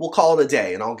we'll call it a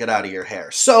day, and I'll get out of your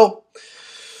hair. So,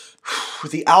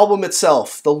 the album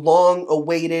itself, the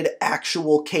long-awaited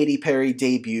actual Katy Perry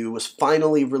debut, was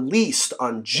finally released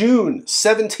on June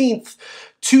 17th,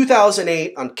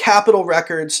 2008 on Capitol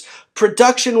Records.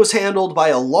 Production was handled by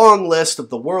a long list of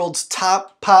the world's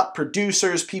top pop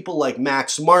producers, people like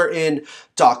Max Martin,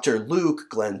 Dr. Luke,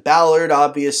 Glenn Ballard,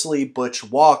 obviously, Butch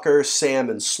Walker, Sam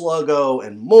and Sluggo,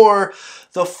 and more.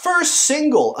 The first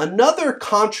single, another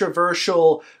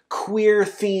controversial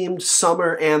queer-themed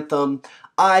summer anthem,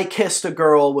 I Kissed a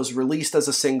Girl, was released as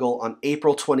a single on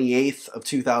April 28th of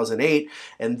 2008,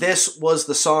 and this was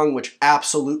the song which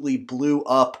absolutely blew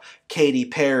up Katy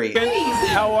Perry.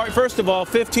 How are, first of all,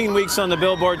 15 weeks on the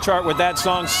Billboard chart with that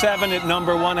song, 7 at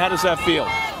 #1. How does that feel?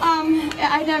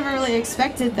 I never really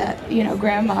expected that, you know,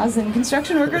 grandmas and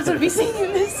construction workers would be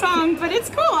singing this song, but it's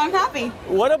cool. I'm happy.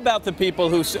 What about the people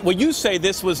who, well, you say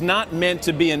this was not meant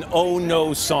to be an oh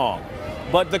no song,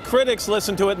 but the critics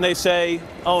listen to it and they say,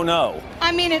 oh no.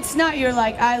 I mean, it's not your,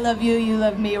 like, I love you, you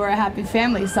love me, or a happy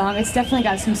family song. It's definitely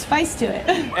got some spice to it.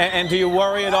 And do you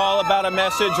worry at all about a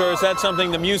message, or is that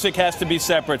something the music has to be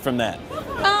separate from that?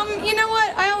 You know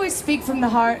what? I always speak from the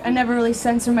heart. I never really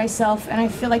censor myself, and I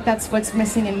feel like that's what's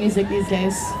missing in music these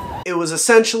days. It was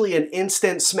essentially an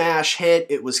instant smash hit.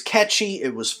 It was catchy,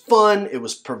 it was fun, it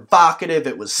was provocative,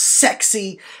 it was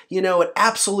sexy. You know, it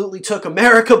absolutely took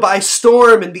America by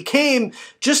storm and became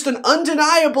just an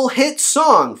undeniable hit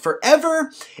song,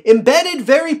 forever embedded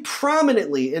very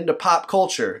prominently into pop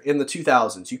culture in the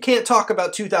 2000s. You can't talk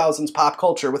about 2000s pop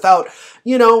culture without,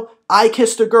 you know, I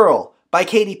Kissed a Girl by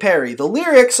Katy Perry. The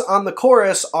lyrics on the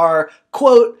chorus are,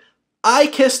 quote, I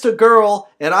kissed a girl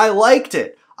and I liked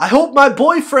it. I hope my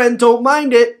boyfriend don't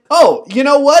mind it. Oh, you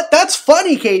know what? That's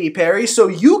funny, Katy Perry, so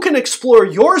you can explore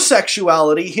your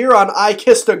sexuality here on I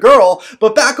Kissed a Girl,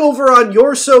 but back over on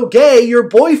You're So Gay, your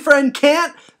boyfriend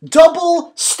can't?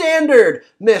 Double standard,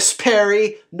 Miss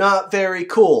Perry. Not very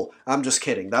cool. I'm just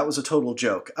kidding. That was a total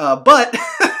joke. But,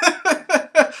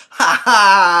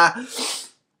 haha.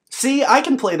 See, I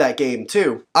can play that game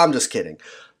too. I'm just kidding.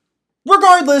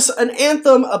 Regardless, an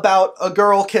anthem about a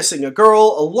girl kissing a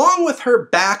girl, along with her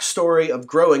backstory of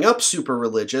growing up super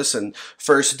religious and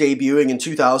first debuting in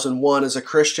 2001 as a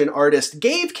Christian artist,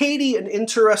 gave Katy an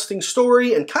interesting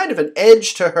story and kind of an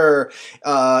edge to her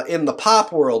in the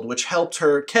pop world, which helped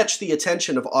her catch the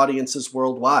attention of audiences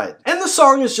worldwide. And the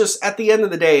song is just, at the end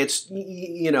of the day, it's,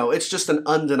 you know, it's just an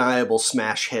undeniable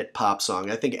smash hit pop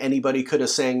song. I think anybody could have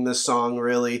sang this song,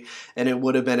 really, and it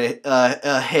would have been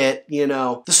a hit, you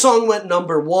know. The song went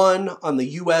 #1 on the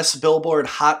US Billboard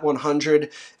Hot 100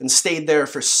 and stayed there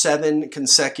for 7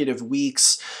 consecutive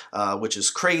weeks, which is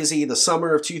crazy. The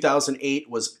summer of 2008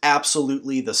 was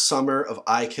absolutely the summer of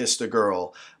I Kissed a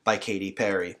Girl by Katy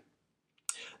Perry.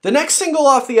 The next single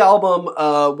off the album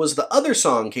was the other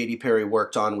song Katy Perry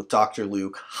worked on with Dr.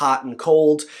 Luke, Hot and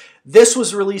Cold. This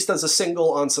was released as a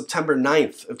single on September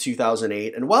 9th of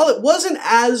 2008, and while it wasn't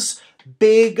as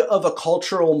big of a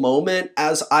cultural moment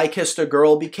as I Kissed a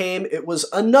Girl became, it was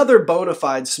another bona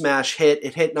fide smash hit.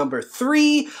 It hit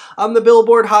 #3 on the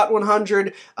Billboard Hot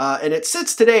 100, and it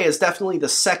sits today as definitely the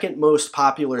second most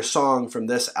popular song from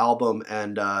this album,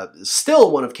 and still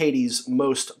one of Katy's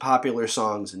most popular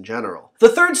songs in general. The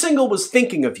third single was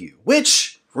Thinking of You,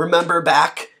 which, remember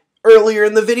back earlier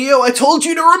in the video, I told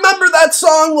you to remember that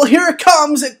song. Well, here it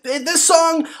comes. This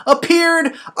song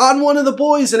appeared on One of the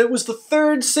Boys, and it was the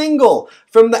third single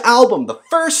from the album. The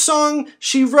first song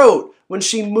she wrote when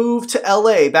she moved to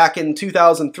LA back in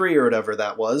 2003 or whatever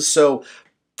that was. So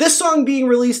this song being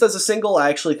released as a single,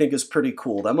 I actually think is pretty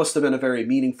cool. That must have been a very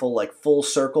meaningful, like, full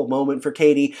circle moment for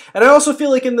Katy. And I also feel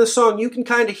like in this song, you can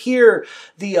kind of hear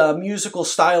the musical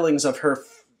stylings of her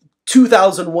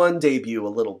 2001 debut a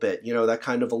little bit, you know, that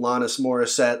kind of Alanis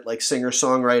Morissette, like,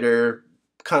 singer-songwriter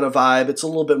kind of vibe. It's a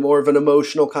little bit more of an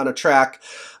emotional kind of track,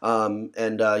 you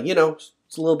know,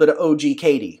 it's a little bit of OG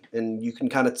Katy, and you can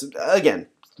kind of, again,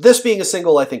 this being a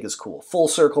single I think is cool. Full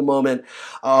circle moment.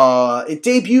 It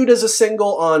debuted as a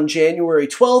single on January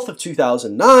 12th of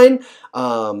 2009.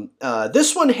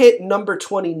 This one hit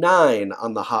 #29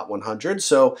 on the Hot 100,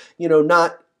 so, you know,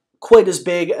 not quite as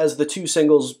big as the two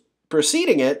singles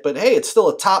preceding it, but hey, it's still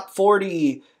a top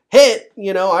 40 hit.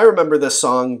 You know, I remember this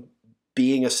song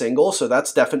being a single, so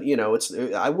that's definitely, you know,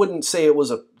 I wouldn't say it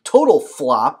was a total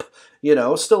flop, you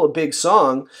know, still a big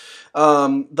song.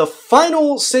 The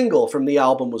final single from the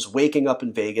album was Waking Up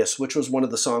in Vegas, which was one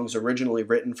of the songs originally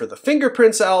written for the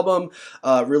Fingerprints album,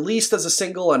 released as a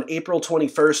single on April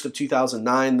 21st of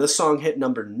 2009. This song hit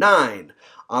 #9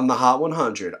 on the Hot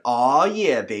 100. Aw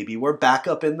yeah, baby, we're back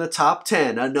up in the top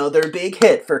 10. Another big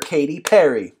hit for Katy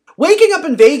Perry. Waking Up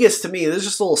in Vegas, to me, this is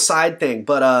just a little side thing,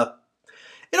 but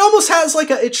it almost has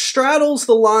like it straddles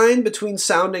the line between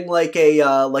sounding like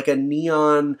a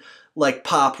neon like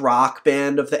pop rock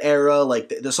band of the era. Like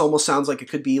this almost sounds like it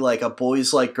could be like a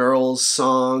Boys Like Girls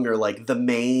song, or like The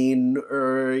Maine,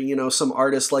 or you know, some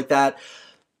artist like that.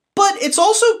 But it's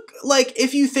also like,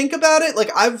 if you think about it,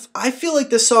 like I feel like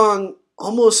this song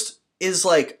almost is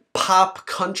like pop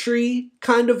country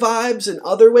kind of vibes in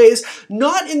other ways,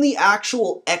 not in the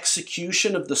actual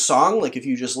execution of the song. Like if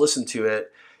you just listen to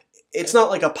it, it's not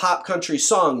like a pop country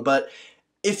song, but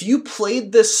if you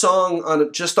played this song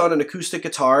just on an acoustic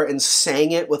guitar and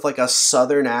sang it with like a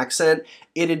southern accent,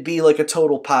 it'd be like a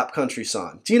total pop country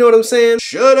song. Do you know what I'm saying?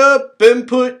 Shut up and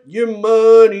put your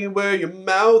money where your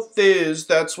mouth is.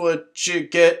 That's what you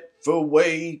get for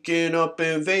waking up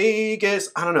in Vegas.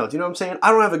 I don't know. Do you know what I'm saying?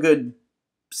 I don't have a good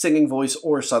singing voice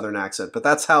or southern accent, but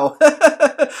that's how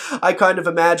I kind of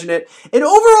imagine it. And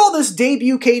overall, this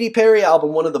debut Katy Perry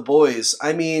album, One of the Boys,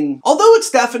 I mean, although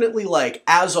it's definitely like,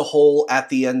 as a whole, at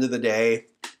the end of the day,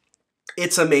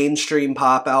 it's a mainstream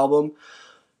pop album,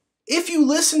 if you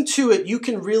listen to it, you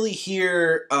can really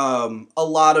hear a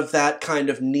lot of that kind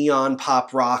of neon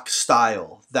pop rock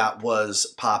style that was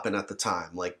popping at the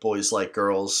time, like Boys Like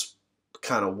Girls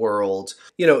kind of world.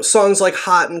 You know, songs like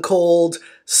Hot and Cold,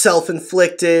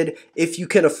 Self-Inflicted, If You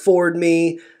Can Afford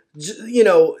Me, you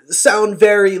know, sound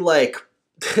very like,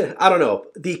 I don't know,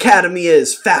 The Academy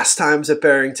Is, Fast Times at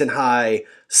Barrington High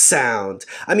sound.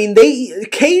 I mean,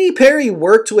 Katy Perry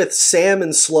worked with Sam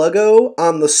and Sluggo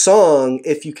on the song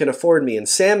If You Can Afford Me, and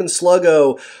Sam and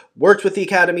Sluggo worked with The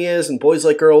Academy Is and Boys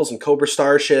Like Girls and Cobra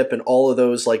Starship and all of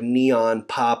those like neon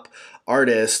pop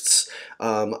artists.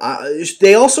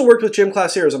 They also worked with Gym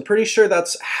Class Heroes. I'm pretty sure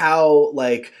that's how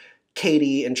like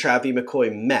Katy and Travie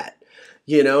McCoy met.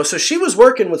 You know, so she was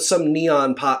working with some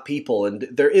neon pop people, and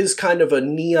there is kind of a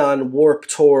neon Warped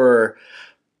Tour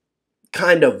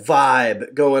kind of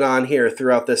vibe going on here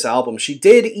throughout this album. She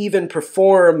did even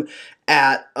perform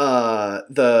at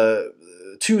the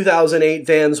 2008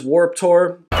 Vans Warped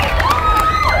Tour.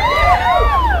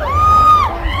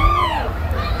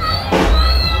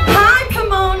 Hi,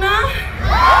 Pomona.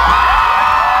 I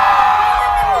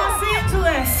live in Los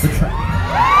Angeles.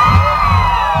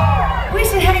 We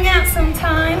should hang out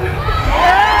sometime.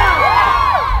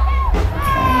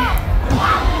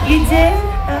 Okay. You did?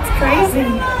 That's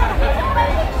crazy.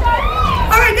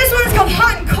 All right, this one is called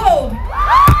Hot and Cold. It's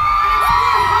more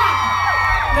hot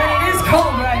than it is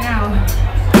cold right now.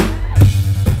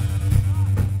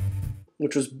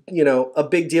 Which was, you know, a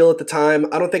big deal at the time.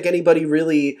 I don't think anybody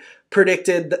really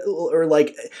predicted, or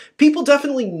like, people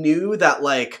definitely knew that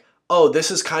like, oh, this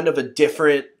is kind of a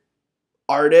different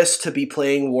artist to be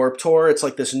playing Warped Tour. It's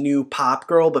like this new pop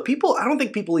girl, but I don't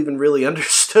think people even really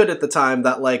understood at the time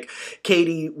that like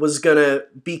Katy was gonna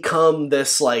become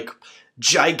this like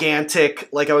gigantic,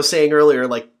 like I was saying earlier,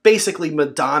 like basically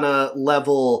Madonna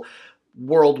level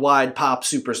worldwide pop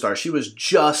superstar. She was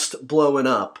just blowing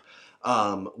up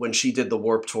when she did the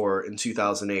Warped Tour in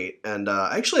 2008. And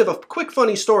I actually have a quick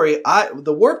funny story.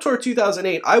 The Warped Tour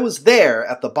 2008, I was there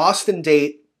at the Boston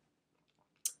date,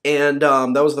 and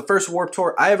that was the first Warped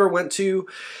Tour I ever went to.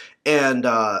 And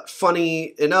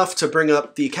funny enough to bring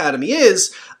up The Academy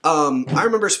Is, I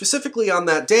remember specifically on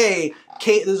that day,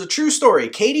 there's a true story.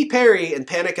 Katy Perry and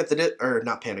Katy Perry and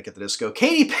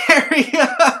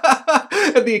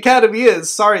The Academy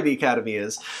Is, The Academy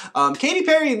Is. Katy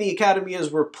Perry and The Academy Is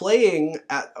were playing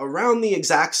at around the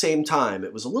exact same time.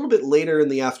 It was a little bit later in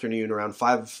the afternoon, around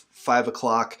 5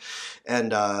 o'clock.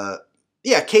 And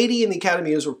yeah, Katy and The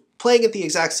Academy Is were playing at the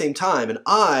exact same time, and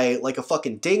I, like a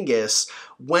fucking dingus,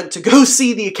 went to go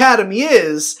see The Academy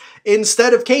Is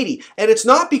instead of Katy. And it's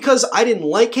not because I didn't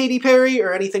like Katy Perry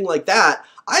or anything like that.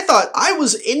 I thought I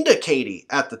was into Katy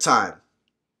at the time.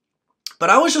 But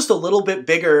I was just a little bit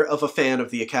bigger of a fan of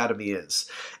The Academy Is.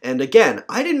 And again,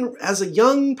 as a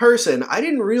young person, I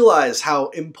didn't realize how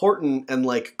important and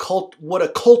like what a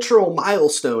cultural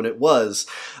milestone it was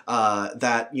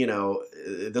that, you know,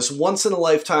 this once in a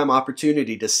lifetime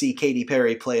opportunity to see Katy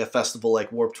Perry play a festival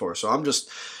like Warped Tour. So I'm just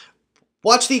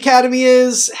watch The Academy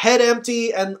Is, head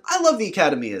empty, and I love The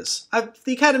Academy Is.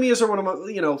 The Academy Is are one of my,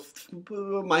 you know,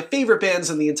 my favorite bands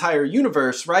in the entire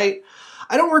universe, right?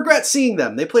 I don't regret seeing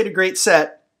them. They played a great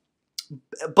set,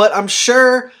 but I'm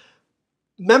sure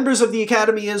members of The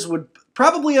Academy Is would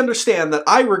probably understand that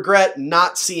I regret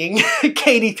not seeing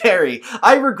Katy Perry.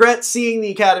 I regret seeing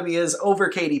The Academy Is over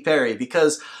Katy Perry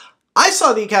because I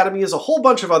saw the Academy as a whole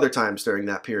bunch of other times during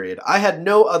that period. I had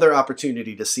no other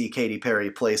opportunity to see Katy Perry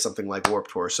play something like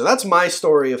Warped Tour. So that's my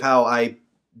story of how I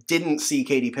didn't see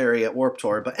Katy Perry at Warped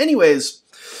Tour. But anyways,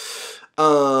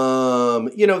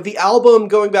 you know, the album,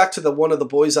 going back to the One of the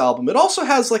Boys album, it also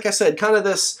has, like I said, kind of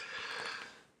this,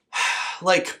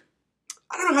 like,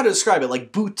 I don't know how to describe it,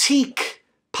 like boutique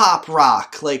pop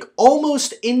rock, like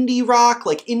almost indie rock,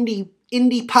 like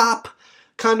indie pop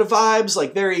kind of vibes,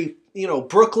 like very, you know,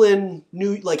 Brooklyn,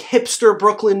 like hipster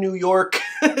Brooklyn, New York,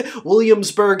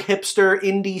 Williamsburg hipster,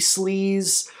 indie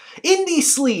sleaze. Indie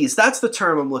sleaze, that's the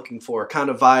term I'm looking for, kind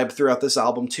of vibe throughout this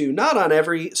album too. Not on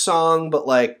every song, but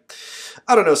like,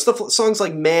 I don't know, songs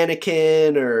like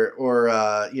Mannequin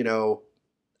or you know,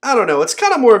 I don't know. It's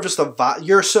kind of more of just a vibe.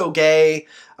 You're So Gay.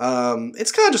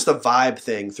 It's kind of just a vibe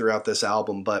thing throughout this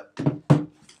album. But,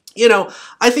 you know,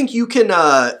 I think you can,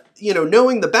 you know,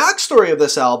 knowing the backstory of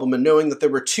this album and knowing that there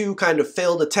were two kind of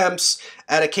failed attempts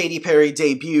at a Katy Perry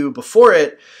debut before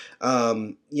it,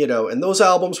 you know, and those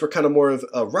albums were kind of more of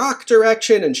a rock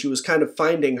direction, and she was kind of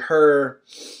finding her,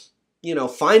 you know,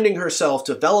 finding herself,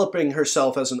 developing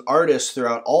herself as an artist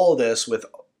throughout all this with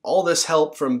all this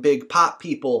help from big pop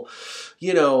people.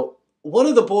 You know, One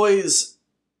of the Boys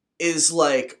is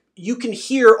like, you can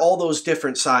hear all those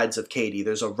different sides of Katy.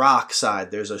 There's a rock side.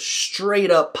 There's a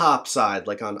straight up pop side,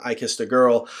 like on I Kissed a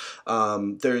Girl.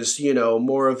 There's, you know,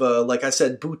 more of a, like I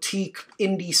said, boutique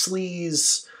indie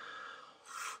sleaze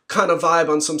kind of vibe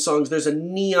on some songs. There's a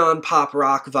neon pop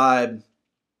rock vibe.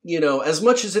 You know, as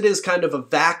much as it is kind of a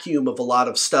vacuum of a lot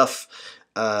of stuff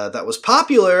that was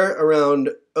popular around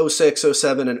 06,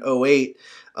 07, and 08,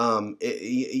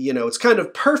 you know, it's kind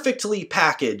of perfectly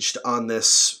packaged on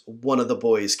this One of the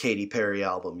Boys Katy Perry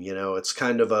album. You know, it's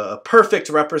kind of a perfect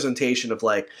representation of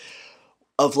like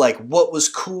what was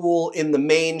cool in the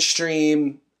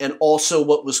mainstream and also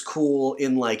what was cool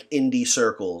in like indie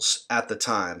circles at the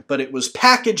time. But it was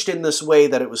packaged in this way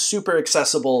that it was super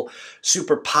accessible,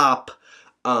 super pop,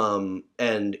 and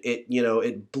it, you know,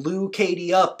 it blew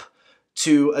Katy up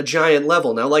to a giant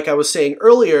level. Now, like I was saying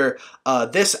earlier,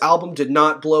 this album did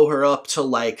not blow her up to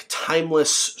like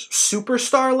timeless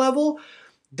superstar level.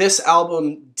 This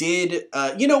album did,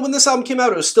 you know, when this album came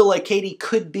out, it was still like Katy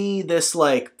could be this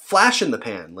like flash in the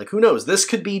pan. Like, who knows? This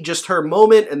could be just her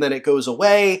moment and then it goes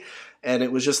away. And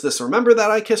it was just this, remember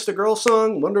that I Kissed a Girl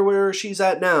song? Wonder where she's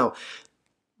at now.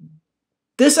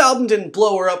 This album didn't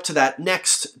blow her up to that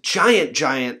next giant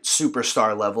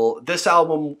superstar level. This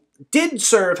album did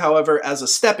serve, however, as a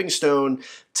stepping stone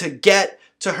to get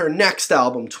to her next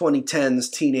album, 2010's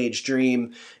Teenage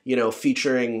Dream, you know,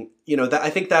 featuring, you know, that I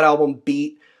think that album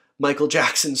beat Michael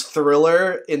Jackson's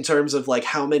Thriller in terms of like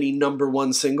how many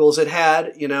 #1 singles it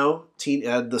had, you know,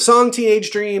 the song Teenage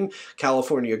Dream,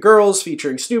 California Girls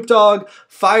featuring Snoop Dogg,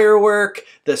 Firework,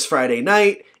 This Friday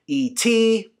Night,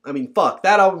 E.T. I mean, fuck,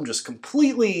 that album just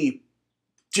completely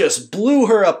just blew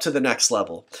her up to the next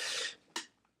level.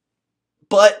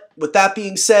 But with that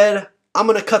being said, I'm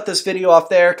going to cut this video off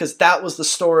there because that was the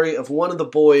story of One of the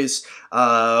Boys,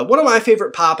 one of my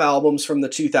favorite pop albums from the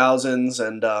 2000s,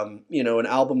 and, you know, an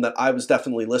album that I was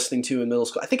definitely listening to in middle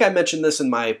school. I think I mentioned this in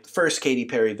my first Katy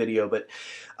Perry video, but,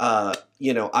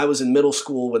 you know, I was in middle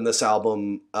school when this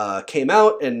album came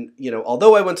out, and, you know,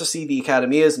 although I went to see the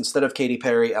Academias instead of Katy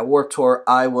Perry at Warped Tour,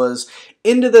 I was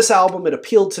into this album. It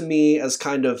appealed to me as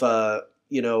kind of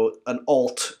you know, an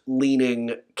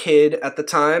alt-leaning kid at the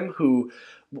time who,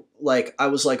 like, I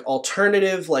was like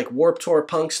alternative, like Warped Tour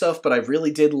punk stuff, but I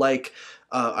really did like,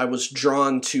 I was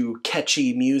drawn to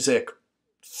catchy music,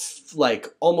 like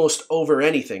almost over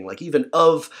anything, like even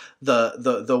of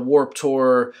the Warped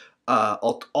Tour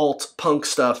alt punk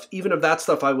stuff, even of that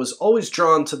stuff, I was always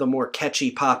drawn to the more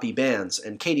catchy poppy bands.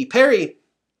 And Katy Perry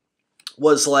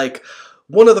was like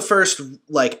one of the first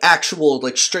like actual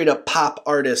like straight up pop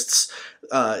artists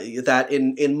that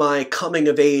in my coming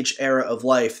of age era of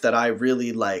life that I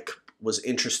really like was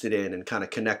interested in and kind of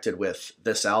connected with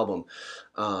this album.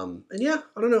 And yeah,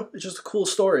 I don't know, it's just a cool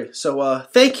story. So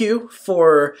thank you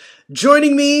for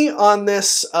joining me on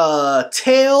this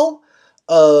tale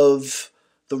of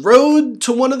The Road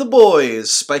to One of the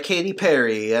Boys by Katy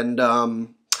Perry. And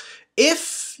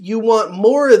if you want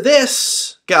more of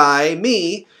this guy,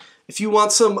 me, if you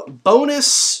want some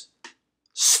bonus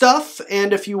stuff,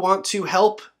 and if you want to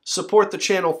help support the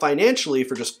channel financially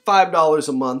for just $5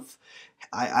 a month,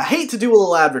 I hate to do a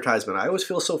little advertisement. I always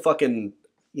feel so fucking,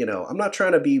 you know, I'm not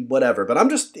trying to be whatever, but I'm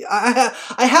just, I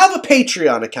have a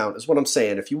Patreon account is what I'm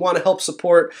saying. If you want to help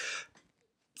support,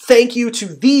 thank you to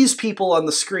these people on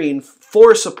the screen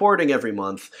for supporting every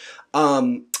month.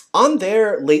 On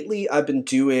there lately, I've been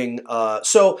doing,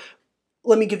 so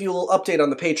let me give you a little update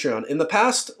on the Patreon. In the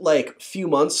past, like, few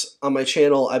months on my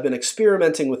channel, I've been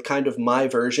experimenting with kind of my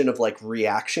version of, like,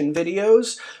 reaction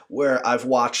videos, where I've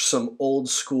watched some old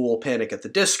school Panic at the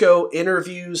Disco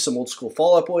interviews, some old school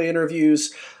Fall Out Boy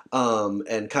interviews,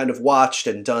 and kind of watched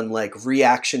and done, like,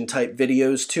 reaction type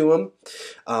videos to them.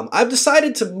 I've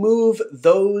decided to move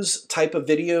those type of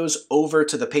videos over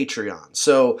to the Patreon.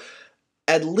 So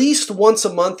at least once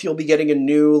a month, you'll be getting a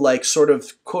new, like, sort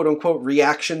of quote-unquote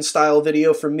reaction style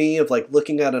video from me of, like,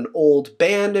 looking at an old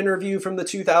band interview from the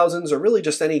 2000s, or really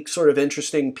just any sort of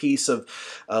interesting piece of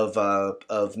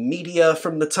media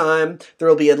from the time. There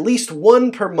will be at least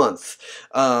one per month.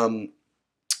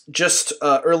 Just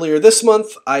earlier this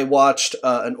month, I watched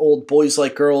an old Boys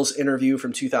Like Girls interview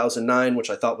from 2009, which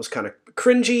I thought was kind of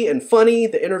cringy and funny,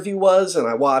 the interview was, and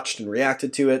I watched and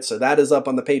reacted to it, so that is up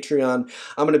on the Patreon.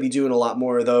 I'm going to be doing a lot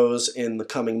more of those in the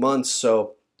coming months,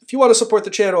 so if you want to support the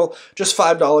channel, just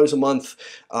 $5 a month,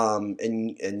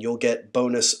 and you'll get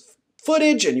bonus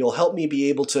footage, and you'll help me be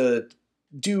able to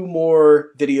do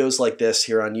more videos like this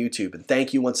here on YouTube. And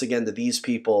thank you once again to these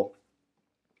people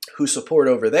who support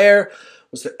over there.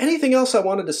 Was there anything else I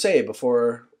wanted to say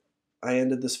before I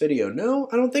ended this video? No,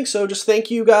 I don't think so. Just thank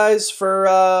you guys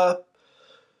for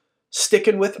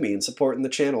sticking with me and supporting the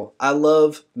channel. I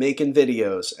love making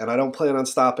videos, and I don't plan on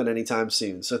stopping anytime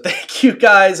soon. So thank you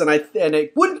guys, and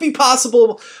it wouldn't be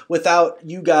possible without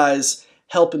you guys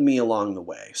helping me along the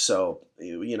way. So,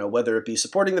 you know, whether it be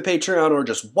supporting the Patreon or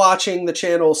just watching the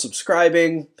channel,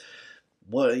 subscribing,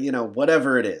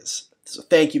 whatever it is. So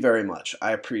thank you very much.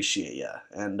 I appreciate you.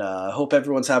 And I hope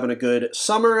everyone's having a good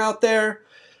summer out there.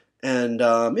 And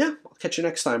yeah, I'll catch you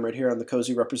next time right here on The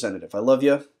Cozy Representative. I love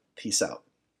you. Peace out.